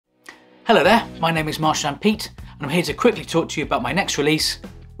Hello there, my name is Marshland Pete and I'm here to quickly talk to you about my next release,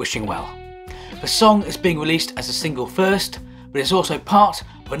 Wishing Well. The song is being released as a single first, but it's also part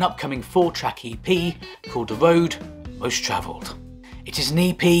of an upcoming 4-track EP called The Road Most Travelled. It is an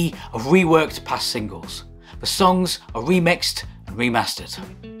EP of reworked past singles. The songs are remixed and remastered.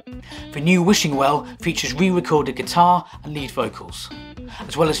 The new Wishing Well features re-recorded guitar and lead vocals,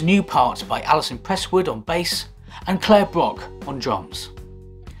 as well as new parts by Alison Prestwood on bass and Claire Brock on drums.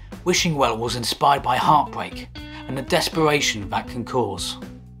 Wishing Well was inspired by heartbreak and the desperation that can cause,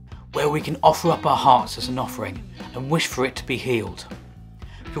 where we can offer up our hearts as an offering and wish for it to be healed.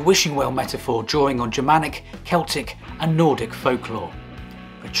 The Wishing Well metaphor drawing on Germanic, Celtic and Nordic folklore.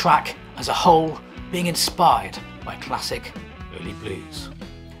 The track as a whole being inspired by classic early blues.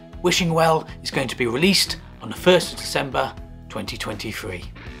 Wishing Well is going to be released on the 1st of December 2023.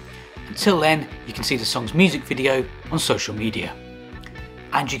 Until then, you can see the song's music video on social media.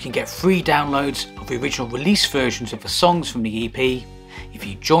 And you can get free downloads of the original release versions of the songs from the EP if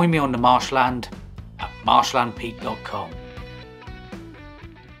you join me on the Marshland at marshlandpete.com.